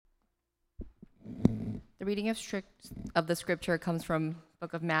The reading of the scripture comes from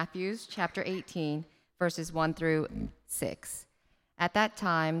book of Matthew, chapter 18, verses 1 through 6. At that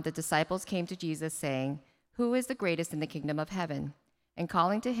time, the disciples came to Jesus, saying, "Who is the greatest in the kingdom of heaven?" And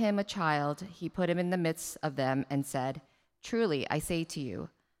calling to him a child, he put him in the midst of them and said, "Truly, I say to you,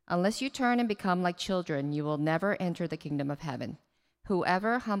 unless you turn and become like children, you will never enter the kingdom of heaven.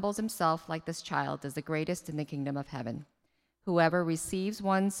 Whoever humbles himself like this child is the greatest in the kingdom of heaven. Whoever receives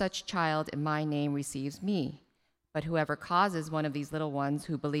one such child in my name receives me. But whoever causes one of these little ones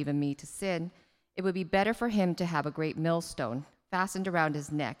who believe in me to sin, it would be better for him to have a great millstone fastened around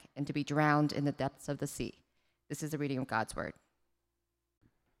his neck and to be drowned in the depths of the sea." This is the reading of God's word.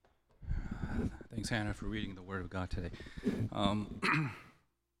 Thanks, Hannah, for reading the Word of God today.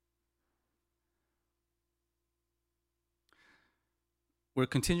 We're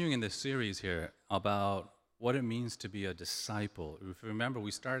continuing in this series here about what it means to be a disciple. If you remember, we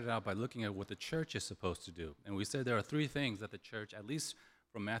started out by looking at what the church is supposed to do. And we said there are three things that the church, at least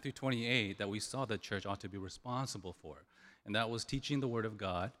from Matthew 28, that we saw the church ought to be responsible for. And that was teaching the Word of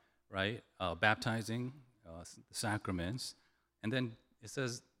God, right? Baptizing, the sacraments. And then it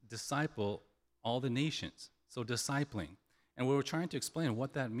says, disciple all the nations. So discipling. And we were trying to explain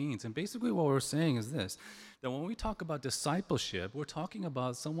what that means. And basically what we're saying is this, that when we talk about discipleship, we're talking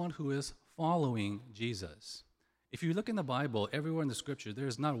about someone who is following Jesus. If you look in the Bible, everywhere in the scripture, there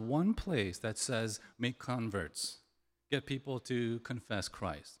is not one place that says make converts, get people to confess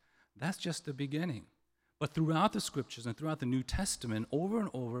Christ. That's just the beginning. But throughout the scriptures and throughout the New Testament, over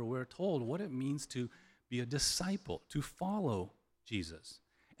and over, we're told what it means to be a disciple, to follow Jesus.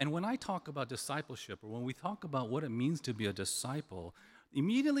 And when I talk about discipleship, or when we talk about what it means to be a disciple,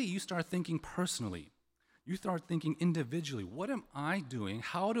 immediately you start thinking personally. You start thinking individually. What am I doing?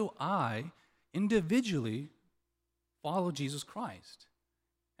 How do I individually follow Jesus Christ?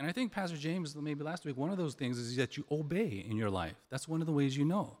 And I think Pastor James, maybe last week, one of those things is that you obey in your life. That's one of the ways you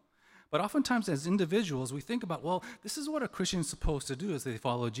know. But oftentimes as individuals, we think about, well, this is what a Christian is supposed to do as they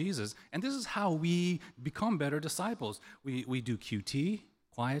follow Jesus. And this is how we become better disciples. We do QT,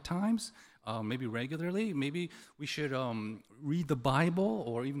 quiet times, maybe regularly. Maybe we should read the Bible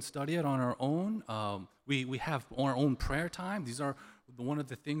or even study it on our own. We have our own prayer time. These are one of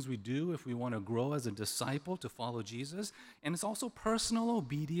the things we do if we want to grow as a disciple to follow Jesus. And it's also personal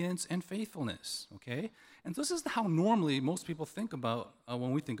obedience and faithfulness, okay? And this is how normally most people think about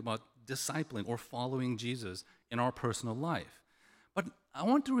when we think about discipling or following Jesus in our personal life. But I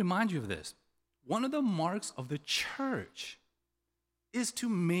want to remind you of this. One of the marks of the church is to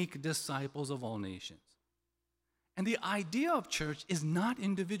make disciples of all nations. And the idea of church is not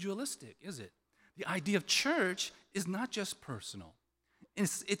individualistic, is it? The idea of church is not just personal.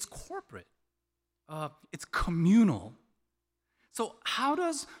 It's corporate. It's communal. So how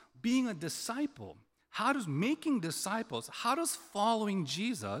does being a disciple, how does making disciples, how does following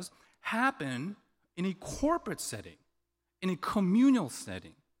Jesus happen in a corporate setting, in a communal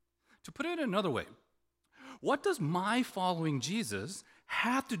setting? To put it another way, what does my following Jesus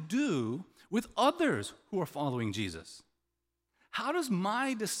have to do with others who are following Jesus? How does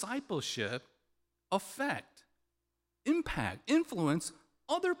my discipleship affect, impact, influence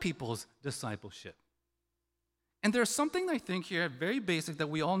other people's discipleship? And there's something I think here, very basic, that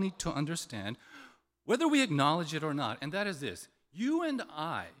we all need to understand, whether we acknowledge it or not, and that is this. You and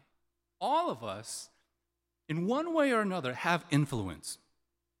I, all of us, in one way or another, have influence.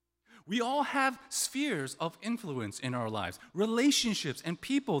 We all have spheres of influence in our lives, relationships and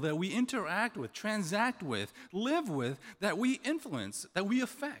people that we interact with, transact with, live with, that we influence, that we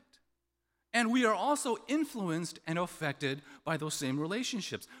affect. And we are also influenced and affected by those same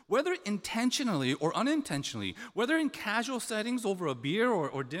relationships, whether intentionally or unintentionally, whether in casual settings over a beer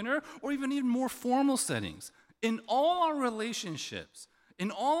or dinner, or even more formal settings. In all our relationships, in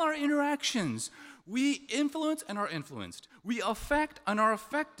all our interactions, we influence and are influenced. We affect and are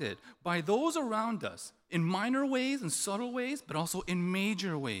affected by those around us in minor ways and subtle ways, but also in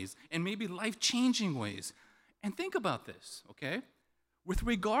major ways and maybe life-changing ways. And think about this, okay? With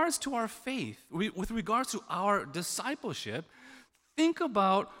regards to our faith, with regards to our discipleship, think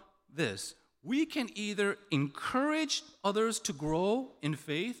about this. We can either encourage others to grow in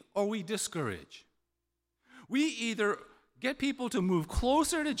faith or we discourage. We either get people to move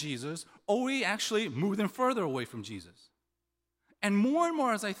closer to Jesus, or we actually move them further away from Jesus. And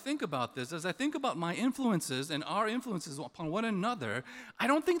more as I think about this, as I think about my influences and our influences upon one another, I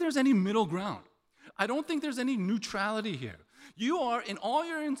don't think there's any middle ground. I don't think there's any neutrality here. You are, in all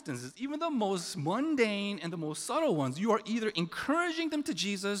your instances, even the most mundane and the most subtle ones, you are either encouraging them to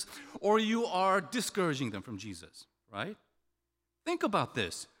Jesus or you are discouraging them from Jesus, right? Think about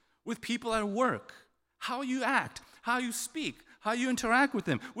this. With people at work, how you act, how you speak, how you interact with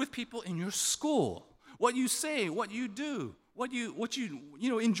them, with people in your school, what you say, what you do, what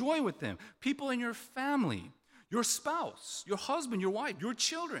you enjoy with them, people in your family, your spouse, your husband, your wife, your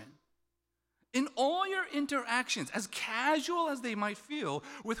children. In all your interactions, as casual as they might feel,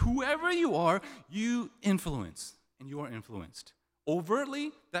 with whoever you are, you influence, and you are influenced.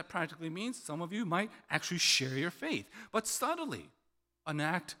 Overtly, that practically means some of you might actually share your faith. But subtly, an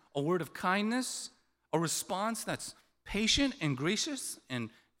act, a word of kindness, a response that's patient and gracious and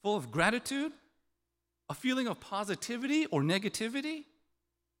full of gratitude, a feeling of positivity or negativity.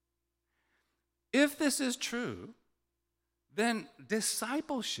 If this is true, then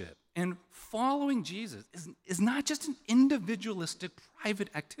discipleship and following Jesus is not just an individualistic, private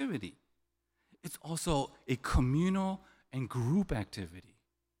activity. It's also a communal and group activity.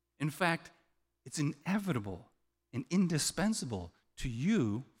 In fact, it's inevitable and indispensable to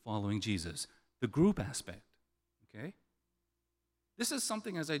you following Jesus, the group aspect, okay? This is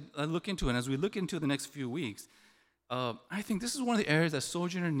something as I look into, and as we look into the next few weeks, I think this is one of the areas that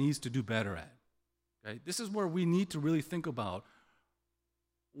Sojourner needs to do better at. Okay? This is where we need to really think about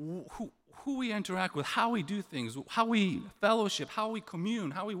who we interact with, how we do things, how we fellowship, how we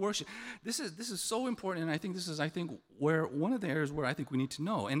commune, how we worship. This is so important, and I think this is where one of the areas where I think we need to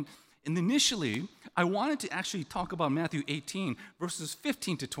know. And initially, I wanted to actually talk about Matthew 18, verses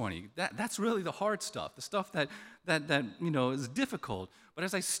 15 to 20. That's really the hard stuff, the stuff that is difficult. But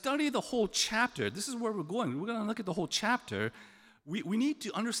as I study the whole chapter, this is where we're going. We're going to look at the whole chapter. We need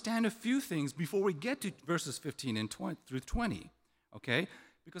to understand a few things before we get to verses 15 and 20 through 20, okay?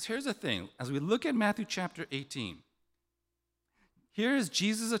 Because here's the thing. As we look at Matthew chapter 18, here is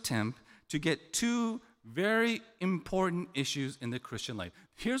Jesus' attempt to get two very important issues in the Christian life.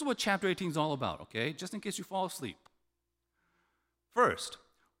 Here's what chapter 18 is all about, okay? Just in case you fall asleep. First,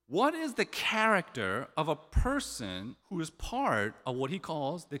 what is the character of a person who is part of what he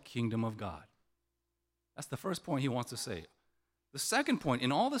calls the kingdom of God? That's the first point he wants to say. The second point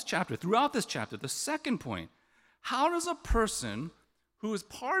in all this chapter, throughout this chapter, the second point, how does a person who is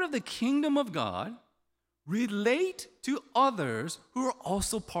part of the kingdom of God relate to others who are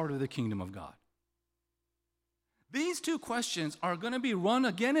also part of the kingdom of God? These two questions are going to be run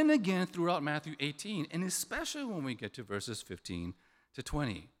again and again throughout Matthew 18, and especially when we get to verses 15 to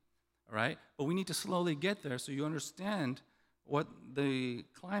 20, all right? But we need to slowly get there so you understand what the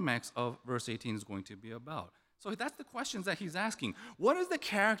climax of verse 18 is going to be about. So that's the questions that he's asking. What is the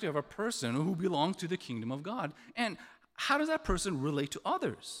character of a person who belongs to the kingdom of God? And how does that person relate to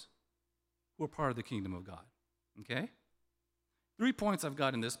others who are part of the kingdom of God? Okay? 3 points I've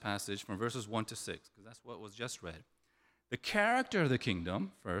got in this passage from verses 1 to 6, because that's what was just read. The character of the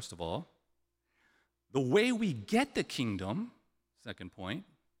kingdom, first of all. The way we get the kingdom, second point.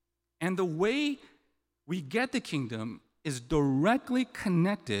 And the way we get the kingdom is directly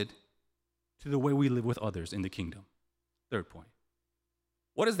connected to the way we live with others in the kingdom. Third point.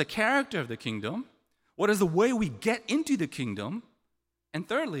 What is the character of the kingdom? What is the way we get into the kingdom? And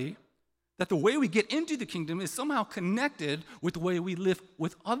thirdly, that the way we get into the kingdom is somehow connected with the way we live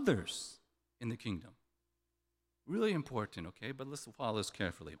with others in the kingdom. Really important, okay? But let's follow this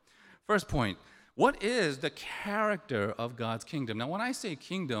carefully. First point, what is the character of God's kingdom? Now, when I say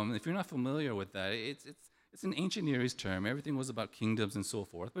kingdom, if you're not familiar with that, it's an ancient Near East term. Everything was about kingdoms and so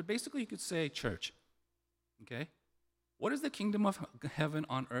forth. But basically, you could say church, okay? What is the kingdom of heaven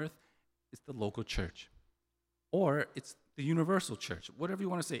on earth? It's the local church. Or it's the universal church, whatever you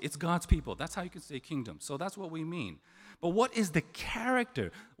want to say. It's God's people. That's how you can say kingdom. So that's what we mean. But what is the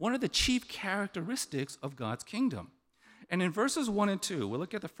character? One of the chief characteristics of God's kingdom. And in verses 1 and 2, we'll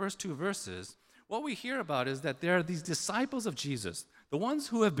look at the first two verses. What we hear about is that there are these disciples of Jesus, the ones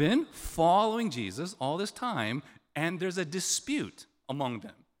who have been following Jesus all this time, and there's a dispute among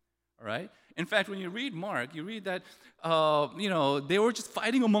them, all right? In fact, when you read Mark, you read that, they were just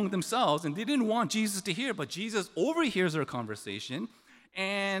fighting among themselves, and they didn't want Jesus to hear, but Jesus overhears their conversation,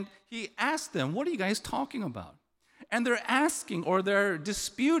 and he asked them, what are you guys talking about? And they're asking, or they're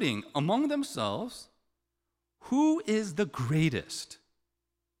disputing among themselves, who is the greatest?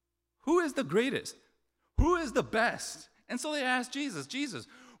 Who is the greatest? Who is the best? And so they asked Jesus,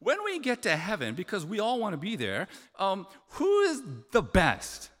 when we get to heaven, because we all want to be there, who is the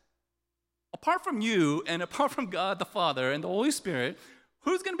best? Apart from you and apart from God the Father and the Holy Spirit,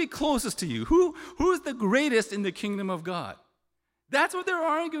 who's going to be closest to you? Who is the greatest in the kingdom of God? That's what they're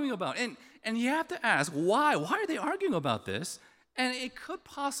arguing about. And you have to ask, why? Why are they arguing about this? And it could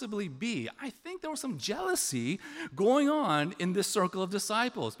possibly be, I think there was some jealousy going on in this circle of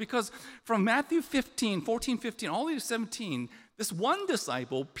disciples. Because from Matthew 14, 15, all the way to 17, this one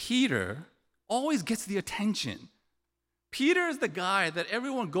disciple, Peter, always gets the attention. Peter is the guy that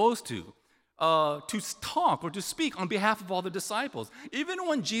everyone goes to talk or to speak on behalf of all the disciples. Even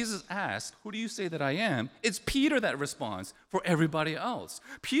when Jesus asks, "Who do you say that I am?" it's Peter that responds for everybody else.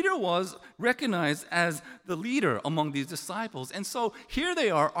 Peter was recognized as the leader among these disciples. And so here they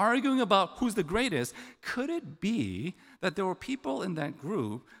are arguing about who's the greatest. Could it be that there were people in that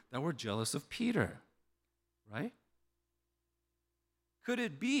group that were jealous of Peter? Right? Could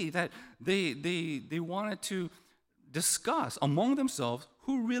it be that they wanted to discuss among themselves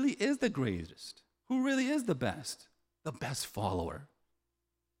who really is the greatest, who really is the best follower?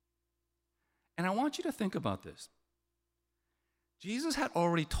 And I want you to think about this. Jesus had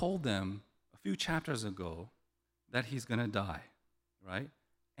already told them a few chapters ago that he's going to die, right?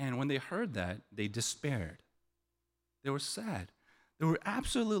 And when they heard that, they despaired. They were sad. They were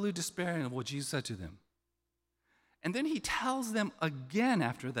absolutely despairing of what Jesus said to them. And then he tells them again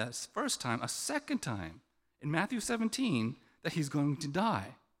after that first time, a second time, in Matthew 17, that he's going to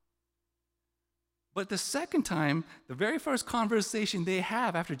die. But the second time, the very first conversation they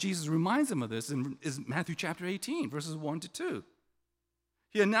have after Jesus reminds them of this is Matthew chapter 18, verses 1 to 2.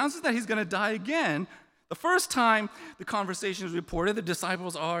 He announces that he's going to die again. The first time the conversation is reported, the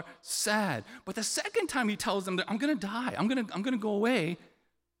disciples are sad. But the second time he tells them that I'm going to die, I'm going to go away,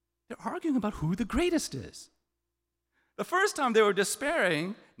 they're arguing about who the greatest is. The first time they were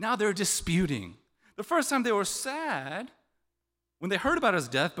despairing, now they're disputing. The first time they were sad when they heard about his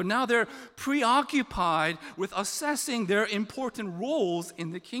death, but now they're preoccupied with assessing their important roles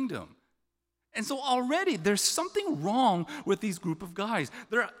in the kingdom. And so already there's something wrong with these group of guys.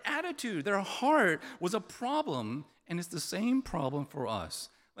 Their attitude, their heart was a problem, and it's the same problem for us.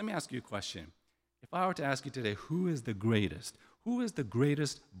 Let me ask you a question. If I were to ask you today, who is the greatest? Who is the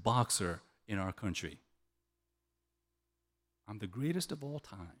greatest boxer in our country? I'm the greatest of all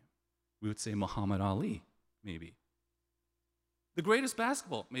time. We would say Muhammad Ali, maybe. The greatest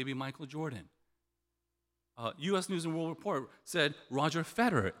basketball, maybe Michael Jordan. U.S. News and World Report said Roger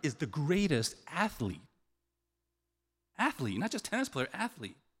Federer is the greatest athlete. Athlete, not just tennis player,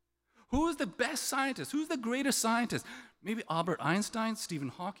 athlete. Who is the best scientist? Who's the greatest scientist? Maybe Albert Einstein, Stephen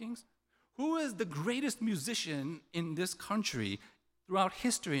Hawking. Who is the greatest musician in this country throughout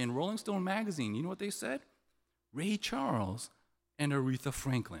history? In Rolling Stone magazine, you know what they said? Ray Charles and Aretha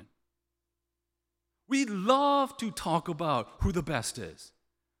Franklin. We love to talk about who the best is.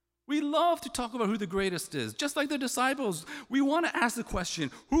 We love to talk about who the greatest is. Just like the disciples, we want to ask the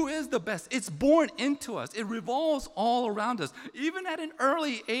question, who is the best? It's born into us. It revolves all around us. Even at an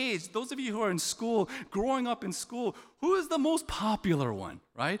early age, those of you who are in school, growing up in school, who is the most popular one,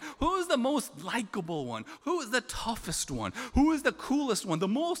 right? Who is the most likable one? Who is the toughest one? Who is the coolest one? The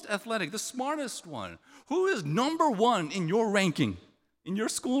most athletic, the smartest one? Who is number one in your ranking, in your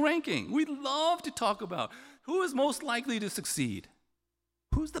school ranking? We love to talk about who is most likely to succeed.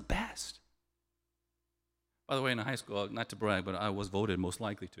 Who's the best? By the way, in high school, not to brag, but I was voted most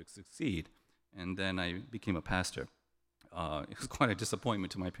likely to succeed. And then I became a pastor. It was quite a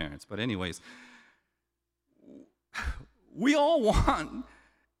disappointment to my parents. But anyways, we all want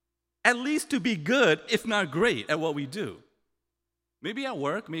at least to be good, if not great, at what we do. Maybe at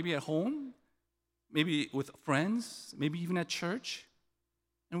work, maybe at home, maybe with friends, maybe even at church.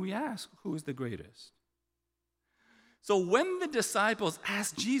 And we ask, who is the greatest? So when the disciples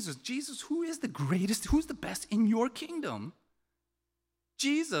asked Jesus, who is the greatest, who's the best in your kingdom?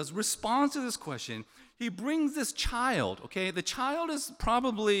 Jesus responds to this question. He brings this child, okay? The child is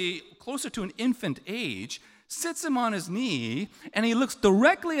probably closer to an infant age, sits him on his knee, and he looks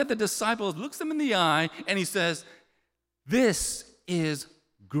directly at the disciples, looks them in the eye, and he says, "This is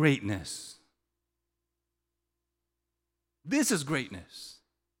greatness. This is greatness."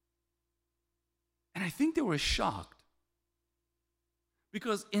 And I think they were shocked.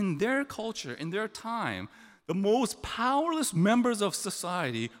 Because in their culture, in their time, the most powerless members of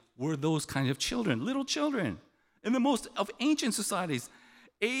society were those kind of children, little children. In the most of ancient societies,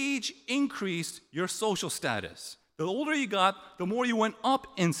 age increased your social status. The older you got, the more you went up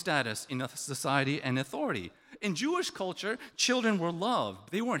in status in a society and authority. In Jewish culture, children were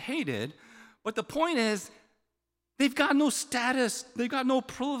loved. They weren't hated. But the point is, they've got no status, they've got no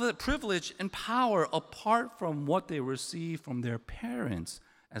privilege and power apart from what they receive from their parents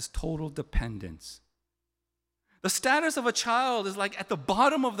as total dependence. The status of a child is like at the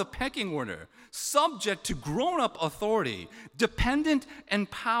bottom of the pecking order, subject to grown-up authority, dependent and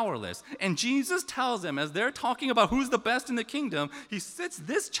powerless. And Jesus tells them, as they're talking about who's the best in the kingdom, he sits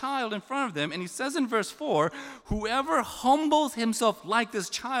this child in front of them, and he says in verse 4, "Whoever humbles himself like this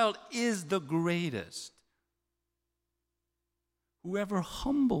child is the greatest." Whoever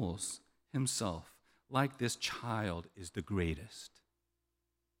humbles himself like this child is the greatest.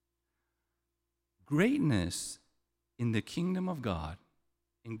 Greatness in the kingdom of God,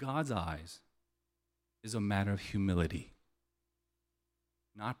 in God's eyes, is a matter of humility,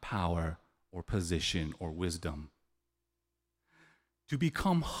 not power or position or wisdom. To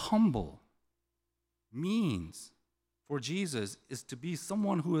become humble means, for Jesus, is to be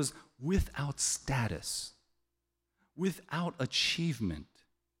someone who is without status, without achievement,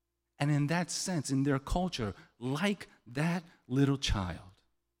 and in that sense, in their culture, like that little child.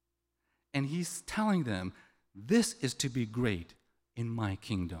 And he's telling them, this is to be great in my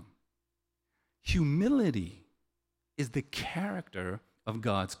kingdom. Humility is the character of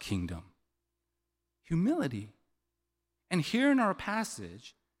God's kingdom. Humility. And here in our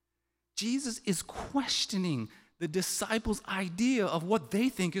passage, Jesus is questioning the disciples' idea of what they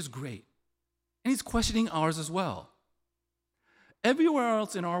think is great. And he's questioning ours as well. Everywhere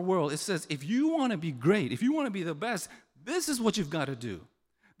else in our world, it says, if you want to be great, if you want to be the best, this is what you've got to do.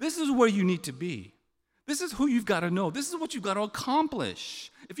 This is where you need to be. This is who you've got to know. This is what you've got to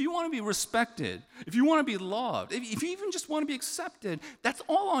accomplish. If you want to be respected, if you want to be loved, if you even just want to be accepted, that's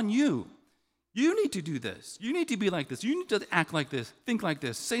all on you. You need to do this. You need to be like this. You need to act like this, think like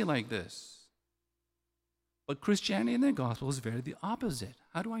this, say like this. But Christianity and the gospel is very the opposite.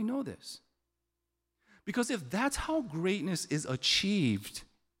 How do I know this? Because if that's how greatness is achieved,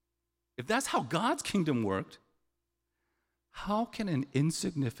 if that's how God's kingdom worked, how can an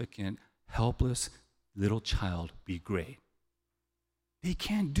insignificant, helpless little child be great? They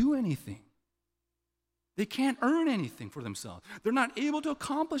can't do anything. They can't earn anything for themselves. They're not able to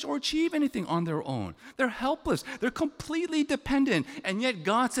accomplish or achieve anything on their own. They're helpless. They're completely dependent. And yet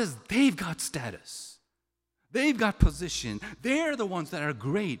God says they've got status. They've got position. They're the ones that are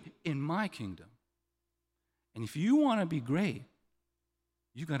great in my kingdom. And if you want to be great,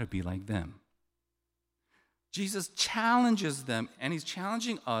 you got to be like them. Jesus challenges them, and he's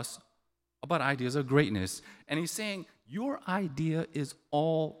challenging us about ideas of greatness. And he's saying, your idea is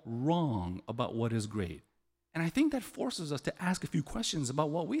all wrong about what is great. And I think that forces us to ask a few questions about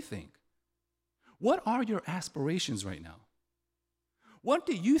what we think. What are your aspirations right now? What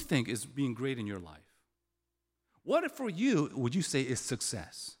do you think is being great in your life? What for you would you say is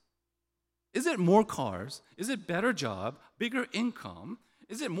success? Is it more cars? Is it better job, bigger income?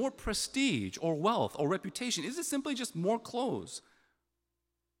 Is it more prestige or wealth or reputation? Is it simply just more clothes?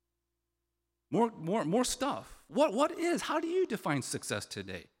 More stuff? What is? How do you define success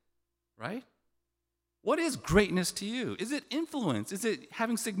today? Right? What is greatness to you? Is it influence? Is it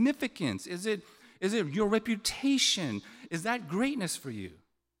having significance? Is it your reputation? Is that greatness for you?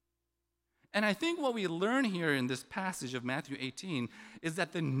 And I think what we learn here in this passage of Matthew 18 is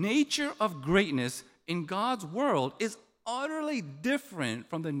that the nature of greatness in God's world is utterly different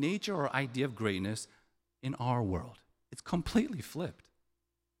from the nature or idea of greatness in our world. It's completely flipped.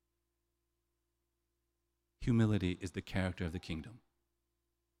 Humility is the character of the kingdom.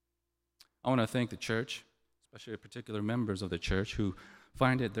 I want to thank the church, especially particular members of the church who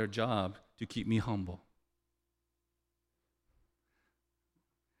find it their job to keep me humble.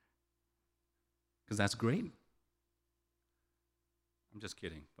 Because that's great. I'm just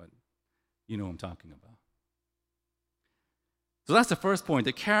kidding, but you know what I'm talking about. So that's the first point.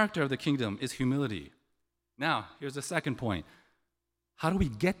 The character of the kingdom is humility. Now, here's the second point. How do we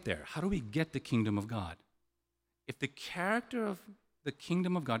get there? How do we get the kingdom of God? If the character of the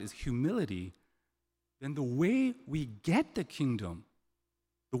kingdom of God is humility, then the way we get the kingdom,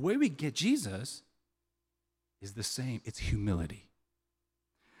 the way we get Jesus, is the same. It's humility.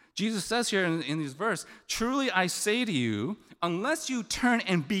 Jesus says here in this verse, truly I say to you, unless you turn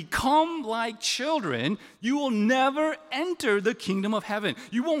and become like children, you will never enter the kingdom of heaven.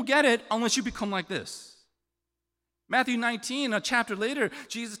 You won't get it unless you become like this. Matthew 19, a chapter later,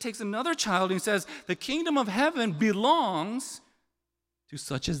 Jesus takes another child and he says, the kingdom of heaven belongs to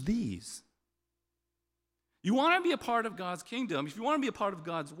such as these. You want to be a part of God's kingdom, if you want to be a part of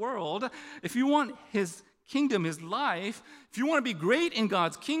God's world, if you want his kingdom, his life, if you want to be great in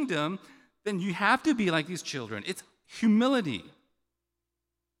God's kingdom, then you have to be like these children. It's humility.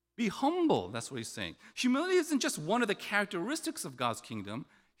 Be humble, that's what he's saying. Humility isn't just one of the characteristics of God's kingdom.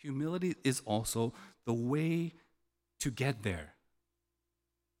 Humility is also the way to get there.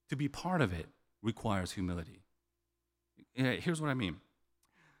 To be part of it requires humility. Here's what I mean.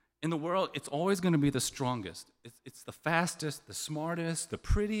 In the world, it's always going to be the strongest. It's the fastest, the smartest, the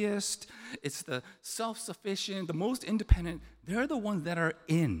prettiest. It's the self-sufficient, the most independent. They're the ones that are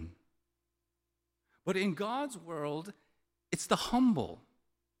in. But in God's world, it's the humble.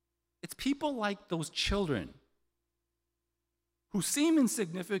 It's people like those children who seem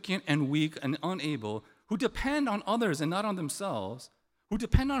insignificant and weak and unable, who depend on others and not on themselves, who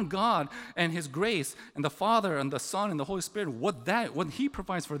depend on God and His grace and the Father and the Son and the Holy Spirit, what He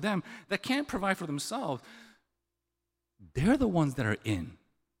provides for them, that can't provide for themselves, they're the ones that are in.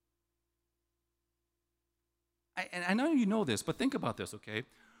 And I know you know this, but think about this, okay?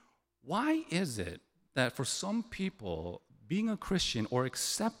 Why is it that for some people, being a Christian or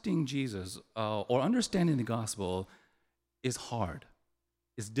accepting Jesus or understanding the gospel is hard,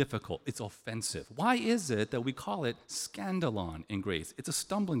 is difficult, it's offensive? Why is it that we call it scandalon in grace? It's a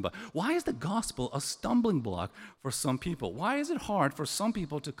stumbling block. Why is the gospel a stumbling block for some people? Why is it hard for some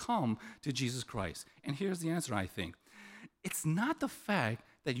people to come to Jesus Christ? And here's the answer, I think. It's not the fact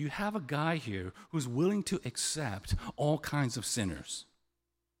that you have a guy here who's willing to accept all kinds of sinners.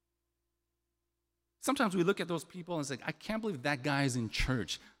 Sometimes we look at those people and say, I can't believe that guy is in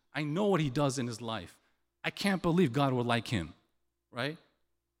church. I know what he does in his life. I can't believe God would like him, right?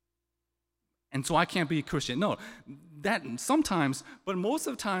 And so I can't be a Christian. No, that sometimes, but most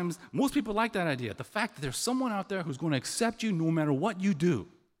of the times, most people like that idea. The fact that there's someone out there who's going to accept you no matter what you do.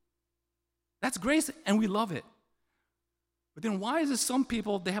 That's grace, and we love it. But then why is it some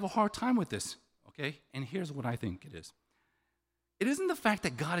people, they have a hard time with this, okay? And here's what I think it is. It isn't the fact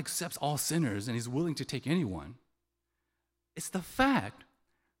that God accepts all sinners and He's willing to take anyone. It's the fact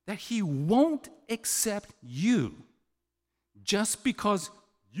that He won't accept you just because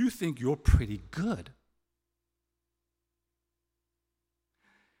you think you're pretty good.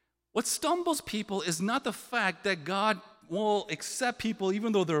 What stumbles people is not the fact that God will accept people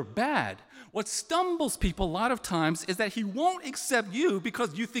even though they're bad. What stumbles people a lot of times is that He won't accept you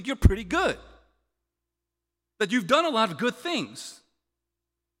because you think you're pretty good. That you've done a lot of good things.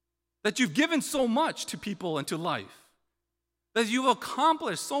 That you've given so much to people and to life. That you've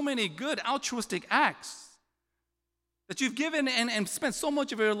accomplished so many good altruistic acts. That you've given and spent so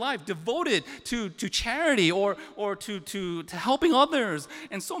much of your life devoted to charity or to helping others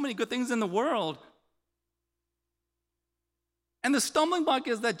and so many good things in the world. And the stumbling block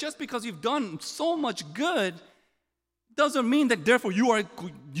is that just because you've done so much good doesn't mean that therefore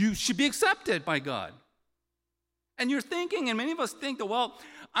you should be accepted by God. And you're thinking, and many of us think that, well,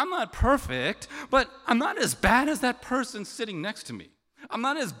 I'm not perfect, but I'm not as bad as that person sitting next to me. I'm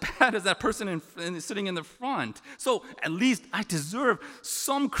not as bad as that person sitting in the front. So at least I deserve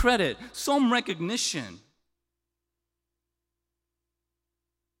some credit, some recognition.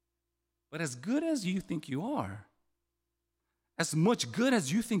 But as good as you think you are, as much good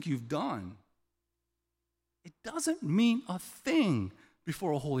as you think you've done, it doesn't mean a thing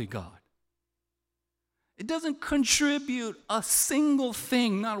before a holy God. It doesn't contribute a single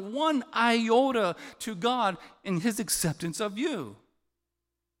thing, not one iota, to God in His acceptance of you.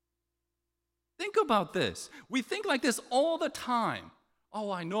 Think about this. We think like this all the time.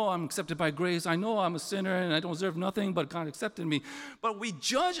 Oh, I know I'm accepted by grace. I know I'm a sinner and I don't deserve nothing, but God accepted me. But we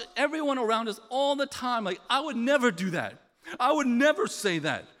judge everyone around us all the time. Like, I would never do that. I would never say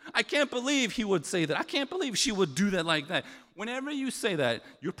that. I can't believe he would say that. I can't believe she would do that like that. Whenever you say that,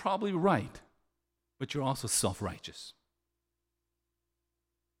 you're probably right, but you're also self-righteous.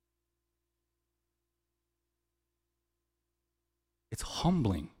 It's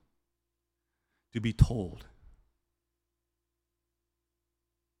humbling to be told,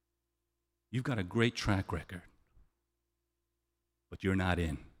 you've got a great track record, but you're not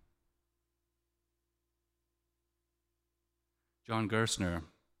in. John Gerstner,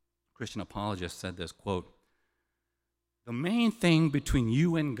 Christian apologist, said this, quote, "The main thing between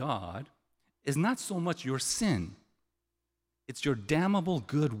you and God is not so much your sin, it's your damnable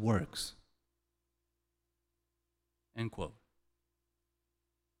good works." End quote.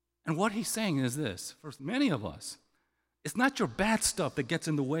 And what he's saying is this, for many of us, it's not your bad stuff that gets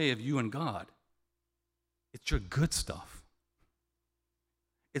in the way of you and God. It's your good stuff.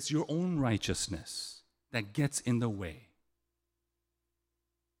 It's your own righteousness that gets in the way.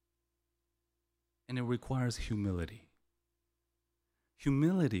 And it requires humility.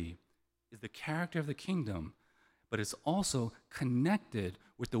 Humility is the character of the kingdom, but it's also connected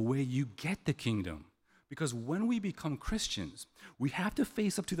with the way you get the kingdom. Because when we become Christians, we have to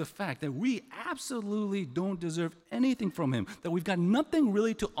face up to the fact that we absolutely don't deserve anything from Him, that we've got nothing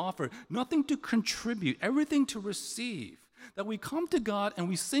really to offer, nothing to contribute, everything to receive. That we come to God and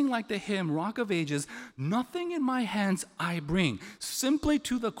we sing like the hymn, Rock of Ages, "Nothing in my hands I bring, simply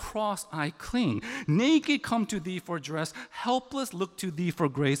to the cross I cling. Naked come to Thee for dress, helpless look to Thee for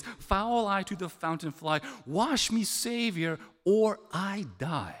grace, foul I to the fountain fly, wash me, Savior, or I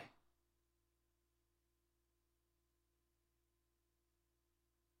die."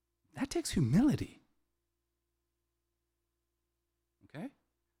 That takes humility.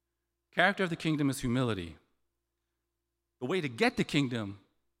 Character of the kingdom is humility. The way to get the kingdom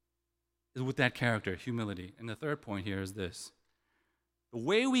is with that character, humility. And the third point here is this. The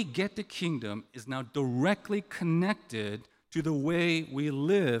way we get the kingdom is now directly connected to the way we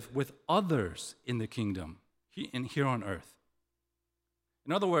live with others in the kingdom and here on earth.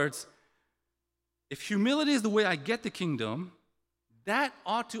 In other words, if humility is the way I get the kingdom, that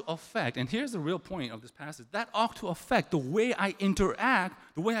ought to affect, and here's the real point of this passage, that ought to affect the way I interact,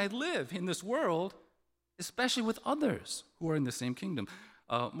 the way I live in this world, especially with others who are in the same kingdom.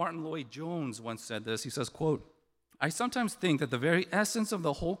 Martin Lloyd-Jones once said this. He says, quote, "I sometimes think that the very essence of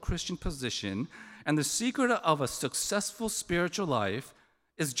the whole Christian position and the secret of a successful spiritual life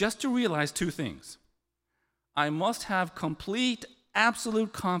is just to realize two things. I must have complete,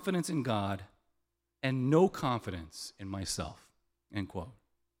 absolute confidence in God and no confidence in myself." End quote.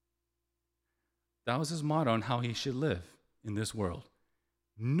 That was his motto on how he should live in this world.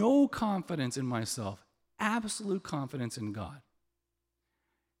 No confidence in myself, absolute confidence in God.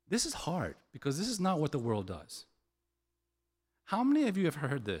 This is hard because this is not what the world does. How many of you have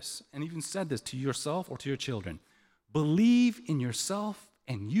heard this and even said this to yourself or to your children? Believe in yourself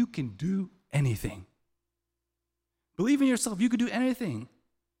and you can do anything. Believe in yourself, you can do anything.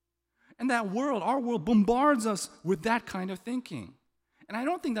 And that world, our world, bombards us with that kind of thinking. And I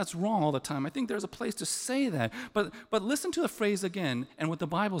don't think that's wrong all the time. I think there's a place to say that. But listen to the phrase again and what the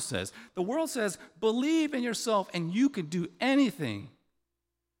Bible says. The world says, believe in yourself and you can do anything.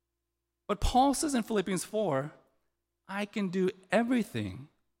 But Paul says in Philippians 4, I can do everything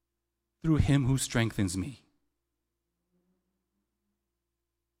through him who strengthens me.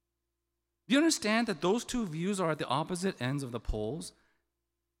 Do you understand that those two views are at the opposite ends of the poles?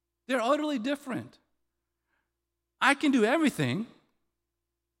 They're utterly different. I can do everything,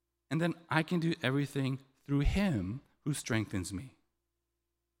 and then I can do everything through him who strengthens me.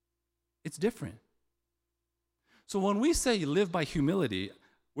 It's different. So when we say you live by humility,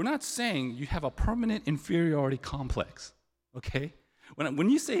 we're not saying you have a permanent inferiority complex, okay? When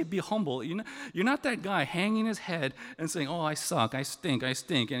you say be humble, you're not that guy hanging his head and saying, oh, I suck, I stink.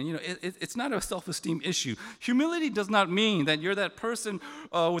 And it's not a self-esteem issue. Humility does not mean that you're that person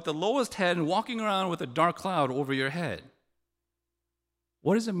with the lowest head and walking around with a dark cloud over your head.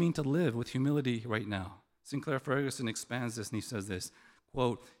 What does it mean to live with humility right now? Sinclair Ferguson expands this and he says this,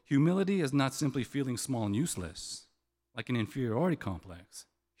 quote, humility is not simply feeling small and useless, like an inferiority complex.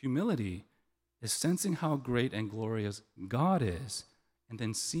 Humility is sensing how great and glorious God is and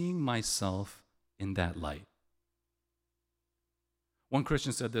then seeing myself in that light. One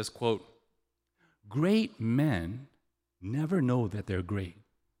Christian said this, quote, great men never know that they're great,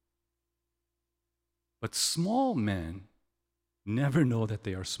 but small men never know that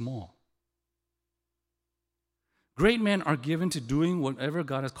they are small. Great men are given to doing whatever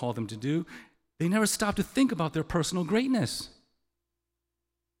God has called them to do. They never stop to think about their personal greatness.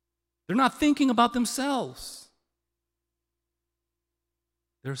 They're not thinking about themselves.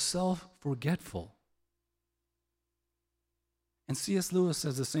 They're self-forgetful. And C.S. Lewis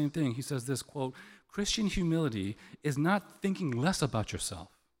says the same thing. He says this, quote, Christian humility is not thinking less about yourself.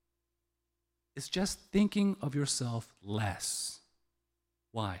 It's just thinking of yourself less.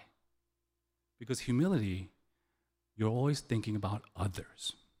 Why? Because humility, you're always thinking about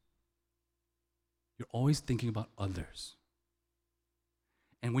others. You're always thinking about others.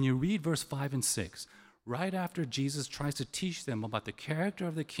 And when you read verse 5 and 6, right after Jesus tries to teach them about the character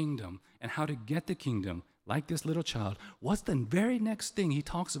of the kingdom and how to get the kingdom, like this little child, what's the very next thing he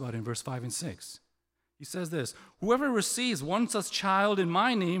talks about in verse 5 and 6? He says this, whoever receives one such child in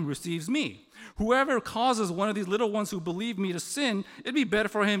my name receives me. Whoever causes one of these little ones who believe me to sin, it'd be better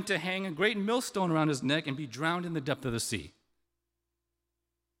for him to hang a great millstone around his neck and be drowned in the depth of the sea.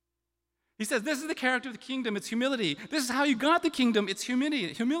 He says, this is the character of the kingdom, it's humility. This is how you got the kingdom, it's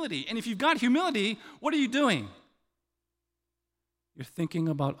humility. And if you've got humility, what are you doing? You're thinking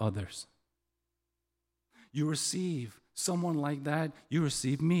about others. You receive someone like that, you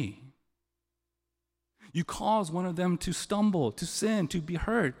receive me. You cause one of them to stumble, to sin, to be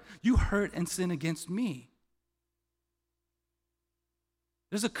hurt. You hurt and sin against me.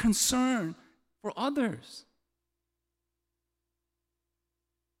 There's a concern for others.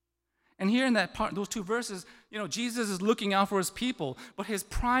 And here in that part, those two verses, Jesus is looking out for his people, but his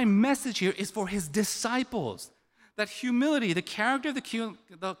prime message here is for his disciples. That humility, the character of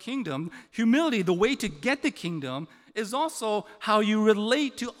the kingdom, humility, the way to get the kingdom, is also how you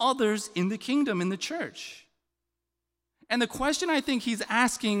relate to others in the kingdom, in the church. And the question I think he's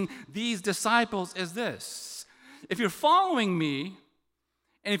asking these disciples is this. If you're following me,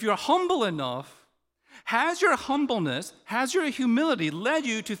 and if you're humble enough, Has your humbleness, has your humility led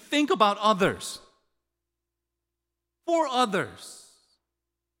you to think about others, for others,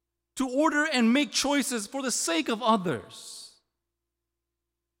 to order and make choices for the sake of others?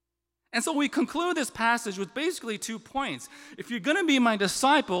 And so we conclude this passage with basically 2 points. If you're going to be my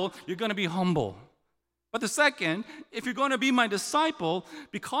disciple, you're going to be humble. But the second, if you're going to be my disciple,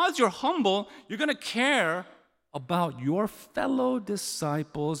 because you're humble, you're going to care about your fellow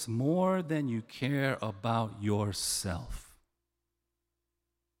disciples more than you care about yourself,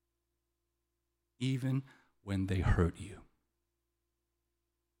 even when they hurt you,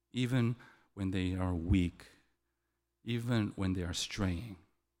 even when they are weak, even when they are straying.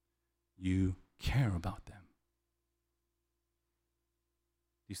 You care about them.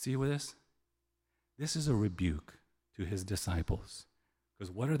 You see with this? This is a rebuke to his disciples.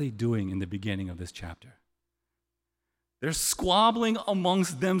 Because what are they doing in the beginning of this chapter? They're squabbling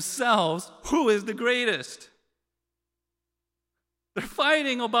amongst themselves who is the greatest. They're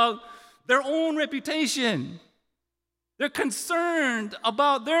fighting about their own reputation. They're concerned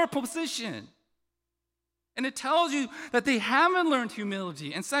about their position. And it tells you that they haven't learned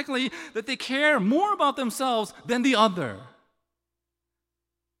humility. And secondly, that they care more about themselves than the other.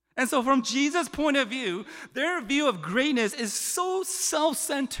 And so from Jesus' point of view, their view of greatness is so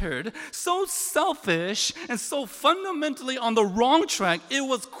self-centered, so selfish, and so fundamentally on the wrong track, it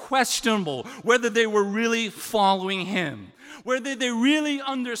was questionable whether they were really following him, whether they really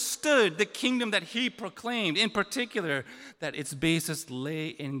understood the kingdom that he proclaimed, in particular, that its basis lay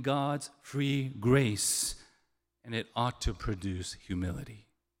in God's free grace, and it ought to produce humility.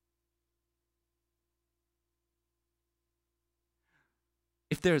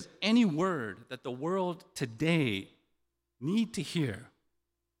 If there's any word that the world today need to hear,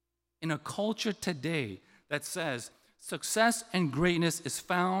 in a culture today that says success and greatness is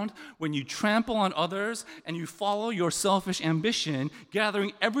found when you trample on others and you follow your selfish ambition,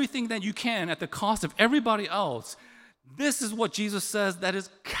 gathering everything that you can at the cost of everybody else, this is what Jesus says that is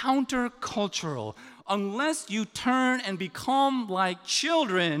countercultural. Unless you turn and become like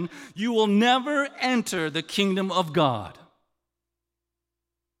children, you will never enter the kingdom of God.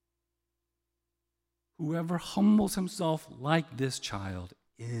 Whoever humbles himself like this child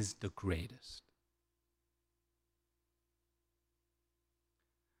is the greatest.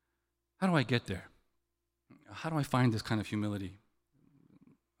 How do I get there? How do I find this kind of humility?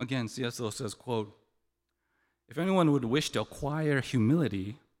 Again, C.S. Lewis says, quote, "If anyone would wish to acquire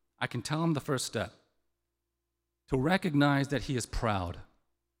humility, I can tell him the first step, to recognize that he is proud."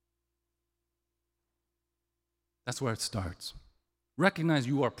 That's where it starts. Recognize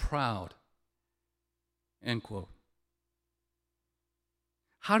you are proud. End quote.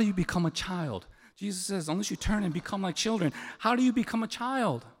 How do you become a child? Jesus says, unless you turn and become like children, how do you become a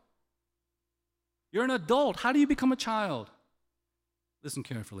child? You're an adult. How do you become a child? Listen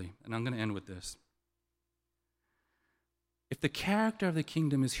carefully, and I'm going to end with this. If the character of the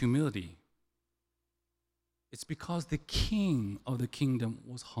kingdom is humility, it's because the king of the kingdom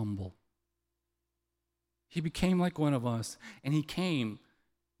was humble. He became like one of us, and he came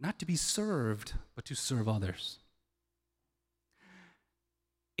not to be served, but to serve others.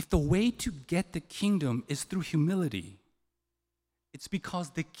 If the way to get the kingdom is through humility, it's because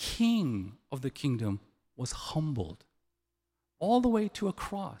the king of the kingdom was humbled all the way to a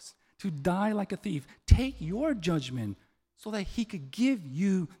cross, to die like a thief, take your judgment so that he could give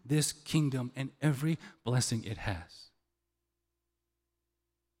you this kingdom and every blessing it has.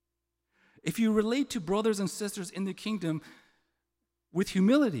 If you relate to brothers and sisters in the kingdom with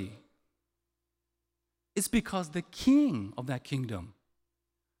humility, it's because the king of that kingdom,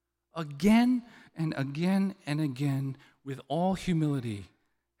 again and again and again, with all humility,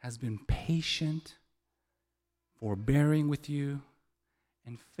 has been patient, forbearing with you,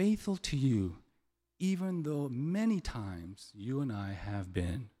 and faithful to you, even though many times you and I have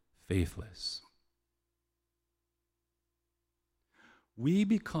been faithless. We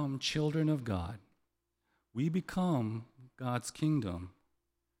become children of God. We become God's kingdom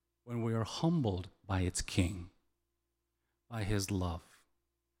when we are humbled by its king, by his love,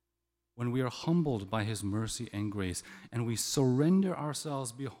 when we are humbled by his mercy and grace, and we surrender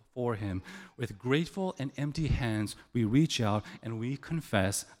ourselves before him with grateful and empty hands. We reach out and we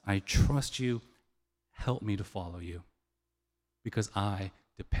confess, I trust you, help me to follow you, because I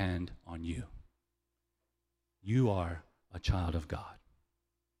depend on you. You are a child of God.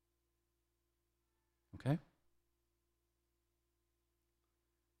 Okay?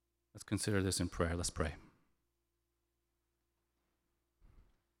 Let's consider this in prayer. Let's pray.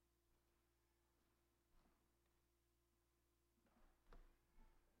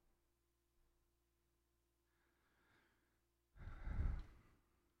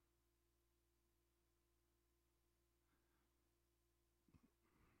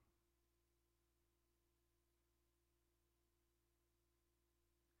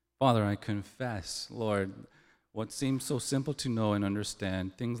 Father, I confess, Lord, what seems so simple to know and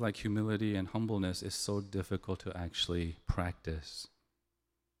understand, things like humility and humbleness, is so difficult to actually practice.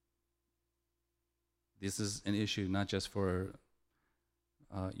 This is an issue not just for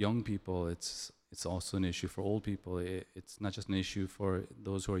young people, it's also an issue for old people. It's not just an issue for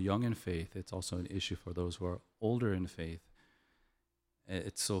those who are young in faith, it's also an issue for those who are older in faith.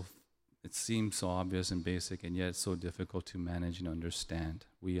 It seems so obvious and basic, and yet it's so difficult to manage and understand.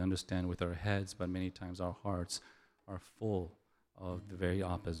 We understand with our heads, but many times our hearts are full of the very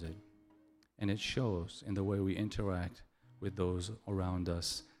opposite. And it shows in the way we interact with those around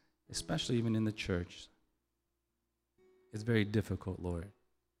us, especially even in the church. It's very difficult, Lord,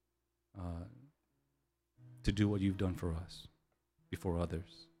 to do what you've done for us before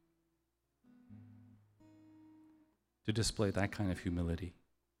others. To display that kind of humility.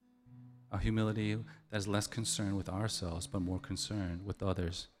 A humility that is less concerned with ourselves, but more concerned with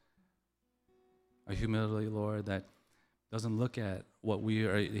others. A humility, Lord, that doesn't look at what we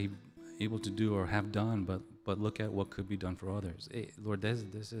are able to do or have done, but look at what could be done for others. Lord,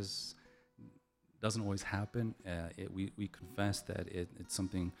 this is doesn't always happen. We confess that it's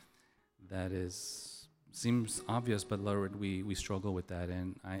something that seems obvious, but Lord, we struggle with that,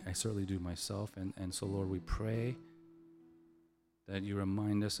 and I certainly do myself. And so, Lord, we pray that you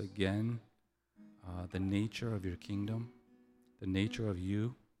remind us again the nature of your kingdom, the nature of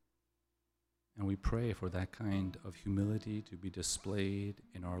you, and we pray for that kind of humility to be displayed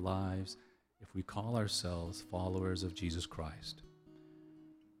in our lives if we call ourselves followers of Jesus Christ.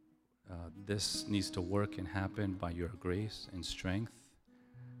 This needs to work and happen by your grace and strength,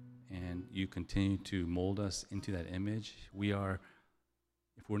 and you continue to mold us into that image.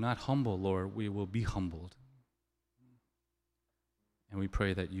 If we're not humble, Lord, we will be humbled. And we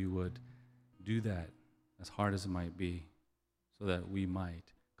pray that you would do that, as hard as it might be, so that we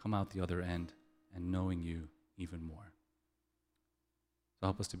might come out the other end and knowing you even more. So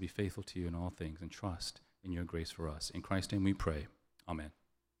help us to be faithful to you in all things and trust in your grace for us. In Christ's name we pray. Amen.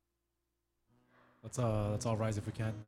 Let's all rise if we can.